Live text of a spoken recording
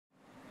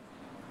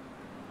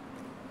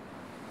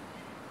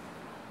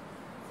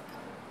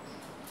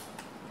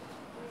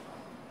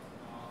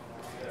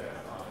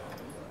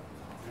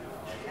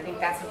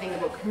that's the thing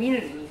about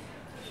community.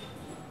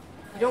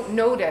 You don't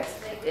notice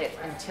it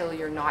until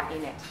you're not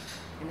in it.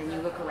 And then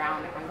you look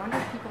around and I wonder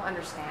if people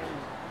understand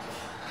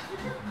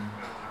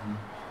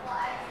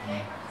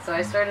me. So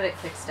I started at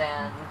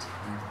Kickstand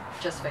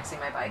just fixing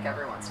my bike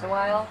every once in a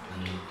while.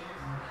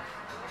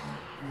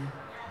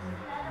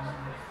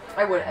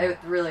 It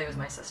really was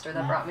my sister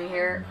that brought me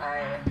here.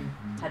 I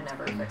had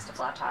never fixed a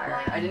flat tire.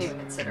 I didn't even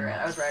consider it.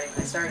 I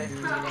started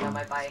commuting on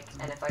my bike,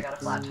 and if I got a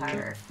flat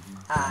tire,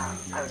 I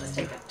would just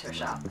take it to a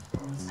shop.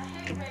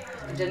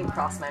 It didn't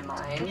cross my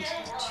mind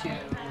to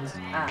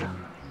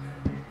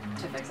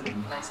fix it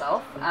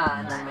myself,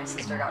 and then my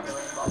sister got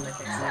really involved at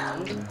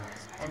Kickstand,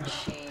 and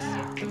she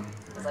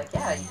was like,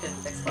 yeah, you can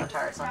fix a flat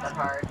tire, it's not that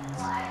hard.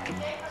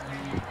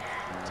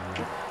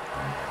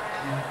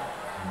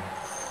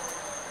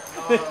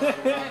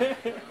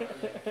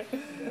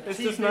 It's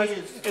just nice.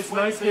 It's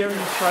nice hearing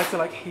you try to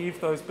like heave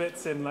those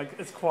bits in like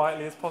as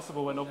quietly as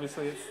possible when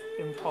obviously it's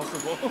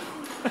impossible.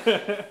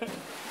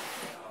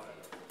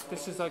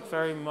 This is like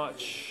very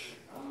much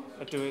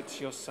a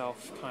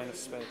do-it-yourself kind of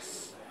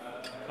space,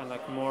 and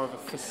like more of a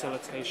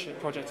facilitation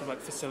project of like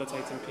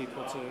facilitating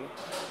people to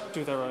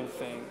do their own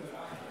thing.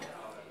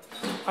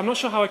 I'm not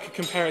sure how I could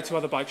compare it to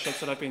other bike shops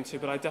that I've been to,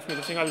 but the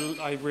thing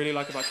I really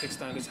like about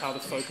Kickstand is how the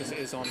focus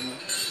is on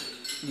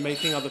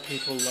making other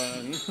people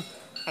learn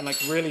and like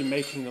really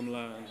making them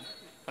learn,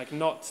 like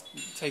not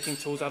taking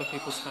tools out of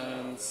people's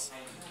hands,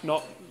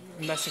 not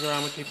messing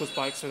around with people's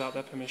bikes without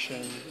their permission.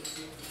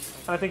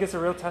 And I think it's a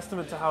real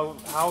testament to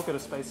how good a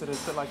space it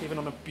is that like even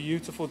on a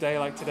beautiful day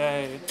like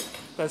today,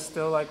 there's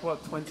still like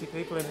 20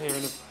 people in here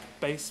in a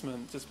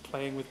basement just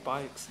playing with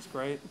bikes. It's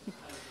great.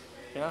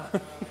 Yeah.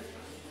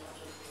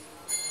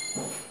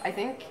 I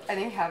think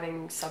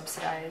having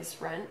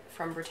subsidized rent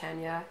from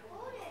Britannia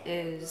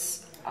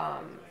is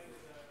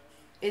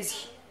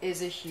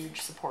a huge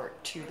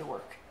support to the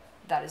work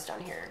that is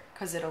done here,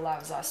 because it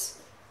allows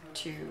us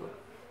to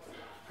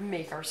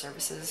make our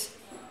services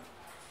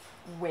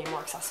way more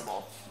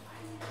accessible.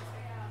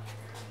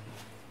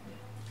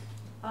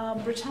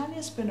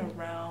 Britannia's been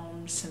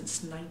around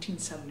since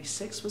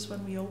 1976 was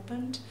when we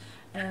opened,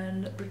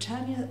 and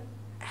Britannia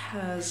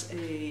has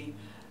a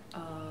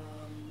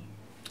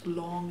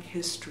long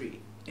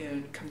history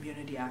in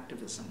community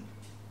activism.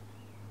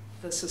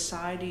 The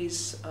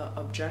Society's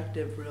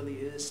objective really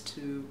is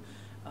to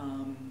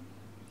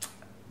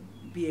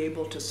be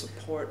able to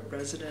support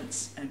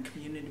residents and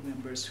community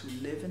members who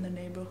live in the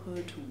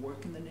neighborhood, who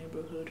work in the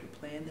neighborhood, who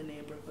play in the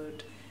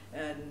neighborhood.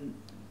 And,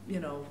 you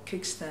know,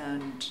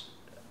 Kickstand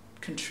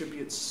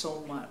contributes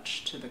so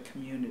much to the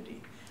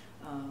community.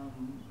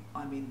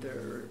 I mean, there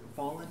are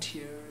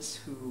volunteers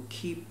who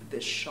keep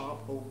this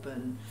shop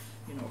open,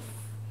 you know,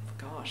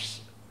 gosh,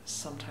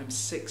 sometimes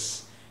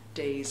 6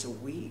 days a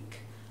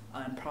week,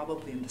 and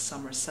probably in the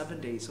summer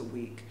 7 days a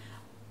week,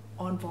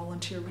 on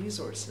volunteer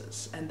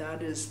resources. And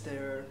that is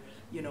their,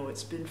 you know,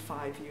 it's been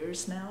 5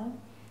 years now,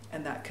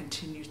 and that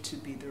continues to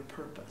be their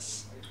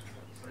purpose.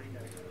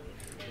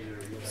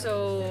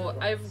 So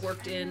I've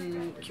worked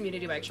in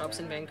community bike shops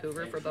in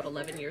Vancouver for about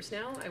 11 years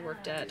now. I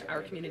worked at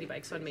Our Community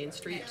Bikes on Main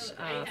Street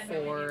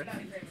for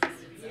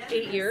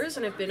 8 years,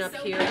 and I've been up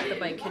here at the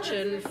Bike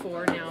Kitchen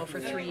for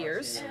 3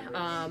 years.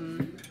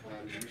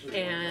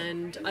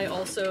 And I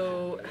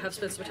also have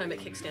spent some time at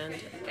Kickstand,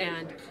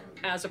 and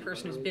as a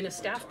person who's been a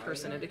staff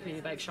person at a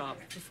community bike shop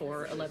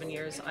for 11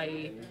 years,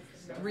 I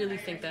really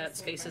think that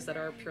spaces that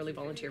are purely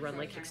volunteer run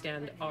like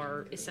Kickstand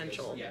are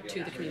essential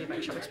to the community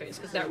bike shop experience,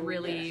 because that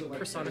really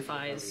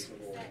personifies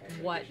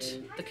what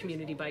the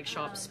community bike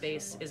shop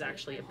space is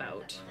actually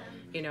about.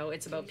 You know,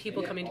 it's about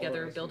people coming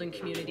together, building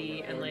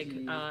community, and like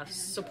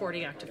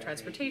supporting active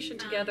transportation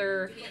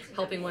together,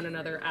 helping one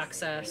another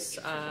access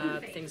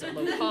things at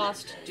low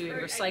cost, doing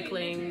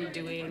recycling,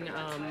 doing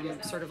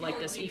sort of like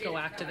this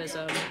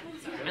eco-activism,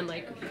 and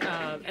like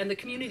and the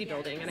community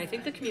building. And I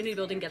think the community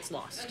building gets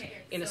lost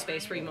in a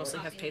space where you mostly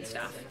have paid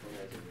staff.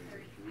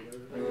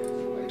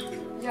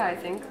 Yeah, I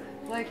think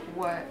like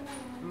what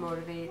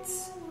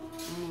motivates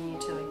me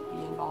to like be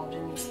involved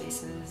in these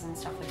spaces and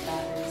stuff like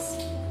that is,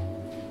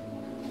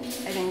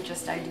 I think,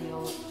 just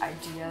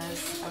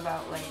ideas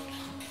about like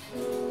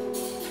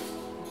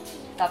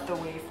that the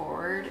way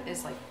forward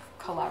is like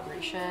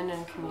collaboration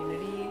and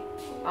community,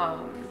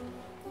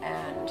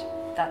 and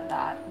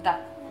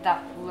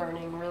that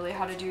learning really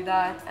how to do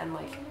that and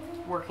like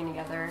working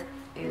together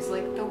is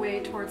like the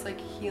way towards like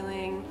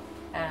healing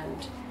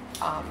and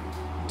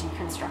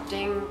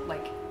deconstructing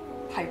like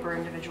hyper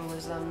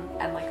individualism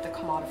and like the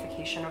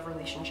commodification of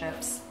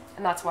relationships.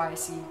 And that's why I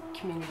see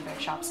community bike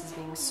shops as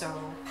being so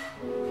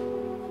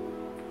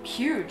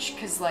huge,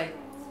 because like,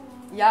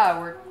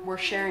 yeah, we're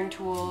sharing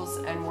tools,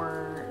 and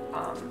we're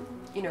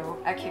you know,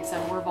 at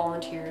Kickstand we're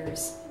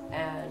volunteers,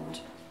 and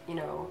you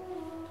know,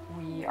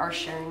 we are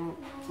sharing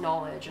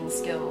knowledge and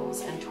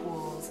skills and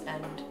tools,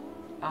 and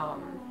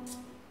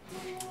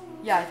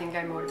yeah, I think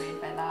I'm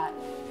motivated by that.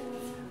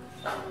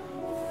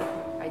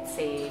 I'd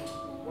say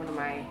one of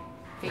my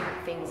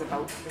favorite things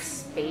about the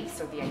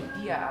space or the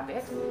idea of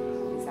it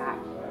is that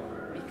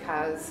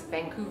because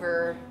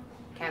Vancouver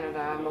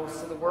Canada,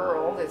 most of the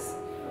world is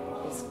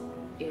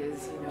you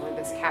know, in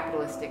this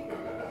capitalistic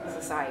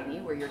society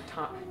where your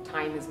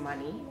time is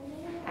money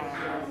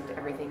and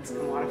everything's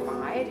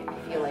commodified. I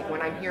feel like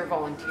when I'm here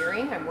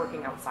volunteering, I'm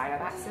working outside of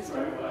that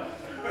system.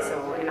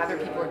 So, and other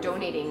people are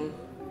donating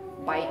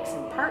bikes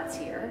and parts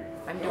here.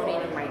 I'm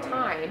donating my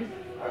time,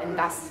 and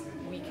thus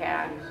we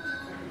can,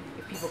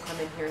 if people come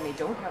in here and they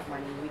don't have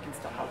money, we can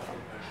still help them.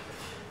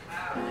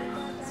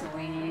 So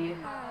we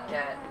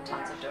get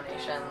tons of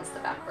donations. The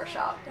back of our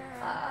shop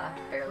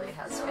barely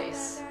has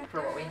space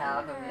for what we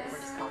have, and we're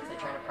just constantly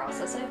trying to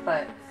process it.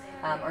 But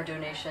our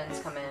donations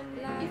come in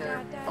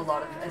either a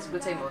lot of, I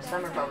would say most of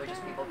them are probably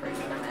just people bringing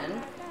them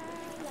in.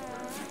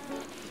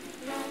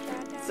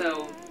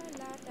 So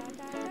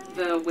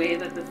the way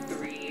that the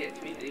 3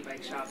 community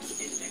bike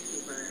shops in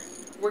Vancouver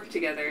work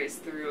together is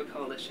through a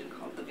coalition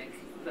called the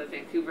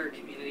Vancouver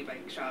Community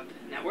Bike Shop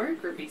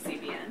Network, or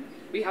VCBN.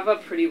 We have a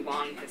pretty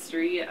long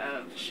history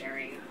of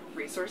sharing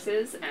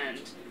resources,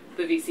 and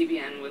the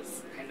VCBN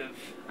was kind of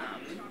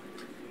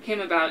came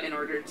about in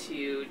order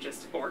to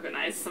just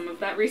organize some of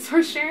that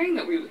resource sharing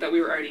that we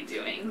were already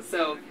doing.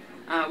 So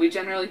we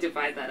generally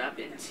divide that up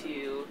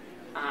into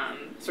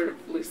sort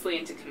of loosely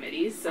into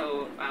committees.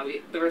 So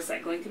the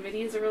recycling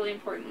committee is a really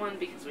important one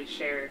because we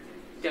share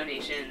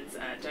donations,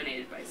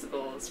 donated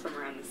bicycles from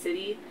around the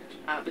city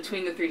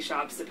between the 3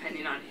 shops,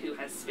 depending on who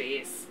has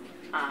space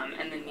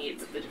and the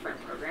needs of the different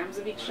programs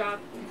of each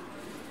shop.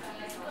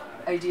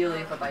 Ideally,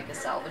 if a bike is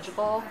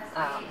salvageable,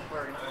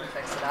 we're going to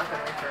fix it up and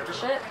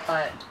refurbish it,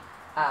 but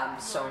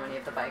so many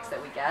of the bikes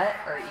that we get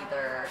are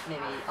either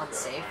maybe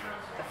unsafe,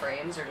 the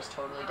frames are just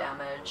totally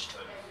damaged,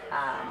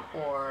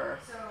 or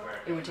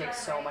it would take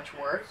so much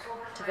work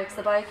to fix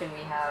the bike, and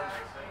we have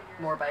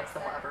more bikes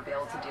than we'll ever be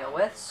able to deal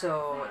with.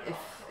 So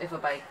if a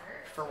bike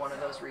for one of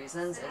those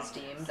reasons is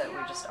deemed that we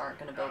just aren't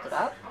going to build it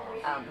up,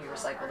 we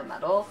recycle the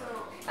metal.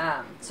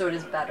 So it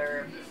is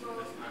better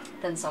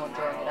than someone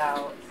throwing it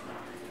out.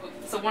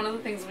 So one of the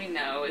things we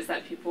know is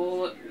that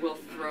people will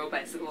throw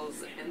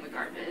bicycles in the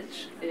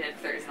garbage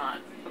if there's not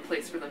a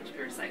place for them to be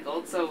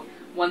recycled. So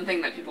one thing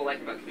that people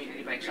like about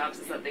community bike shops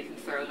is that they can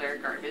throw their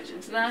garbage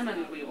into them,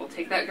 and we will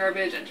take that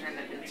garbage and turn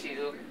it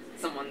into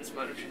someone's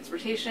mode of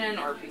transportation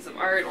or a piece of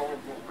art, or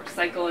we'll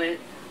recycle it.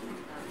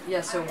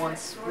 Yeah, so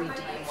once we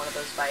deem one of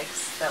those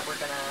bikes that we're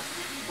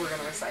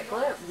gonna recycle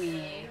it,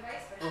 we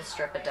will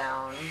strip it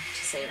down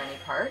to save any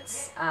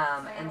parts.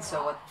 And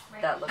so what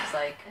that looks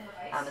like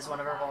is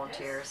one of our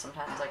volunteers,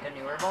 sometimes like a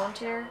newer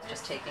volunteer,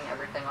 just taking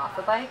everything off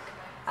the bike.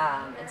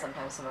 And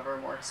sometimes some of our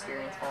more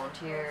experienced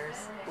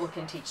volunteers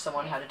can teach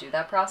someone how to do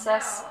that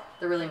process.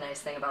 The really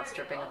nice thing about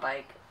stripping a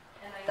bike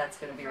that's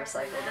going to be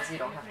recycled is you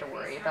don't have to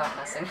worry about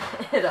messing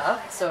it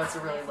up, so it's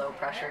a really low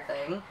pressure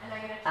thing.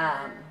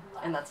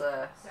 And that's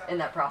in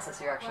that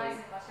process you're actually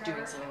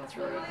doing something that's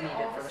really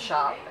needed for the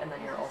shop, and then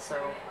you're also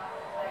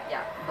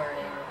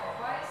learning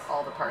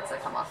all the parts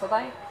that come off a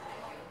bike.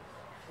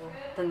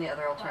 Then the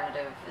other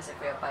alternative is if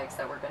we have bikes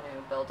that we're going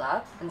to build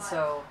up, and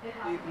so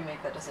we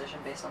make that decision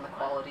based on the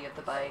quality of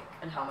the bike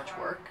and how much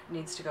work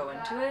needs to go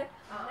into it.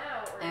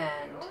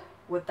 And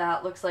what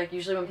that looks like,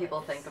 usually when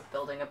people think of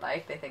building a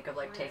bike, they think of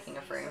like taking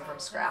a frame from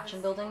scratch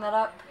and building that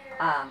up.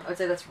 I would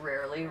say that's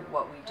rarely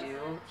what we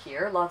do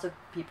here. Lots of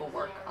people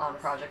work on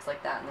projects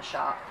like that in the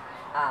shop,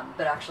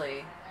 but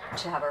actually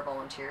to have our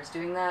volunteers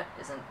doing that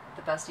isn't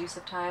the best use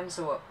of time,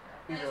 so what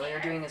we really are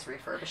doing is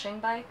refurbishing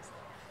bikes.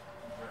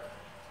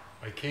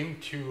 I came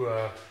to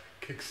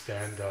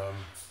Kickstand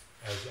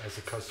as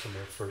a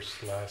customer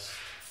last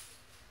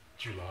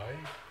July,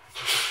 I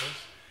think it was,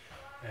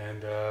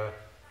 and a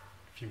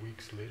few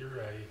weeks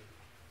later I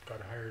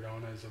got hired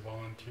on as a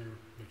volunteer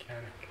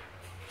mechanic.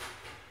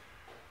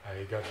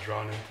 I got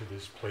drawn into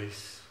this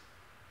place.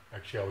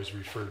 Actually, I was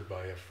referred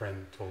by a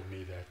friend, told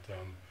me that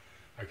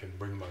I can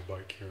bring my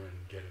bike here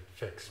and get it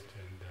fixed,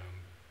 and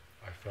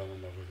I fell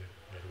in love with it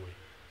right away.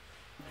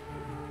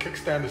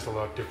 Kickstand is a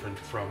lot different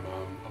from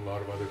a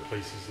lot of other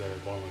places that I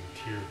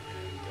volunteered,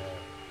 and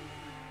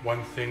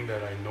one thing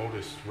that I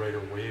noticed right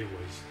away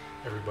was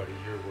everybody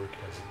here worked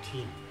as a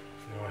team.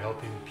 You know,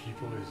 helping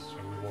people is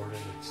a reward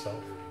in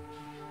itself.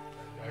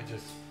 I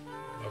just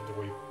love the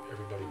way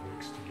everybody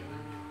works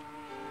together,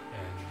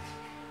 and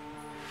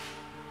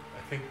I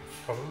think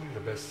probably the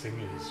best thing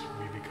is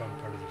we become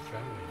part of the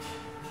family.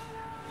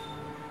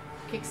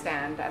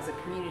 Kickstand as a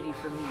community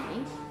for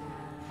me,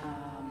 a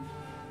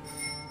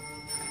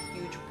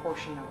huge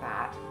portion of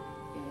that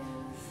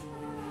is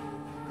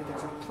that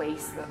there's a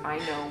place that I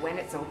know when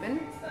it's open,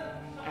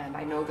 and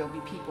I know there'll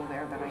be people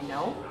there that I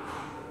know.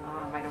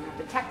 I don't have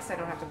to text, I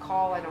don't have to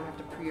call, I don't have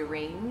to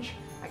prearrange,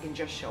 I can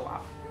just show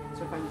up.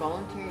 So if I'm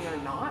volunteering or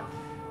not,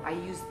 I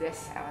use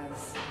this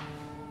as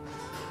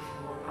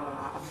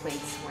a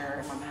place where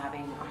if I'm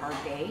having a hard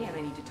day and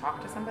I need to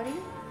talk to somebody,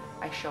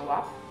 I show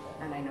up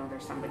and I know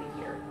there's somebody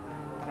here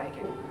that I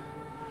can,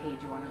 hey, do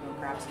you want to go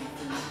grab some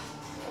food?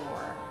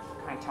 Or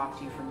can I talk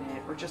to you for a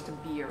minute? Or just to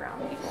be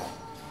around people.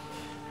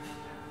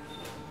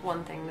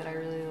 One thing that I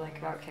really like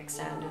about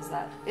Kickstand is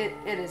that it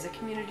is a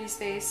community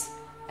space,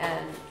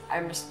 and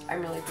I'm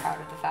really proud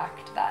of the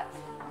fact that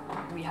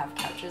we have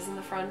couches in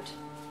the front,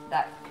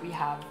 that we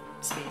have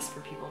space for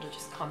people to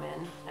just come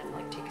in and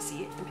like take a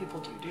seat, and people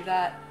do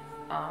that.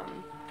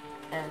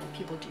 And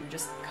people do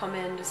just come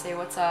in to say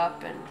what's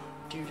up, and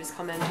do just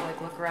come in to like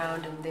look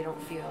around, and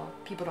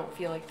people don't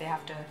feel like they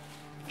have to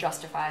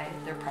justify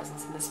their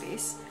presence in the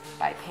space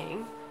by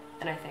paying.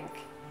 And I think,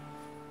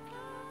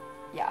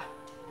 yeah,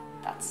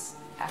 that's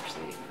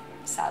actually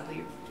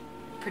sadly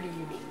pretty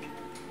unique.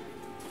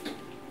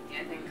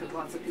 Yeah, I think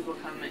lots of people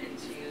come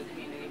into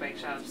community bike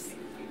shops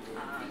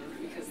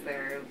because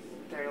they're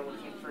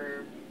looking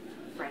for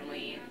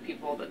friendly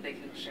people that they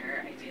can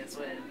share ideas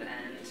with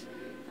and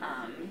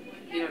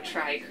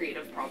try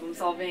creative problem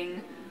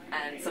solving.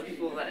 And some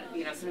people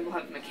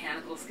have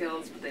mechanical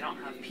skills, but they don't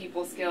have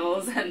people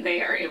skills, and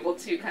they are able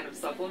to kind of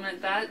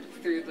supplement that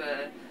through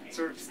the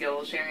sort of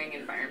skill sharing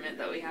environment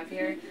that we have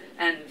here,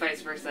 and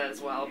vice versa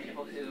as well.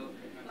 People who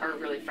are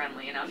really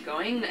friendly and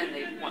outgoing and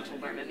they want to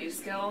learn a new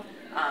skill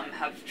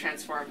have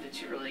transformed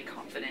into really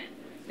confident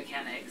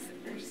mechanics.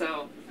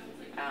 So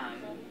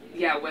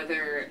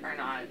whether or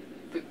not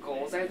the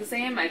goals are the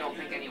same, I don't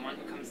think anyone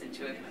who comes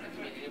into a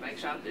community bike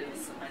shop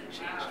is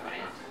unchanged by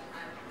it.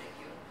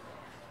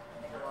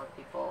 A lot of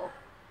people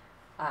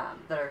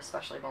that are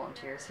especially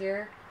volunteers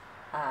here,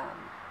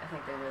 I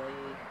think they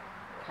really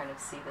kind of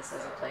see this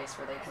as a place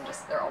where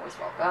they're always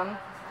welcome.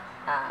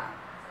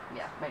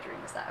 My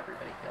dream is that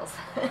everybody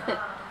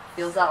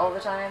feels that all the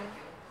time.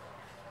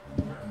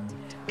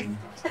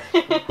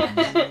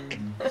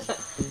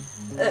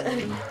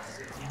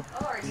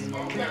 Oh, are you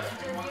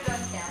interviewed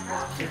on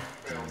camera?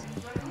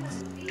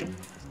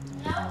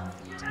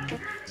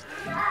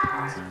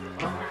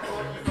 No.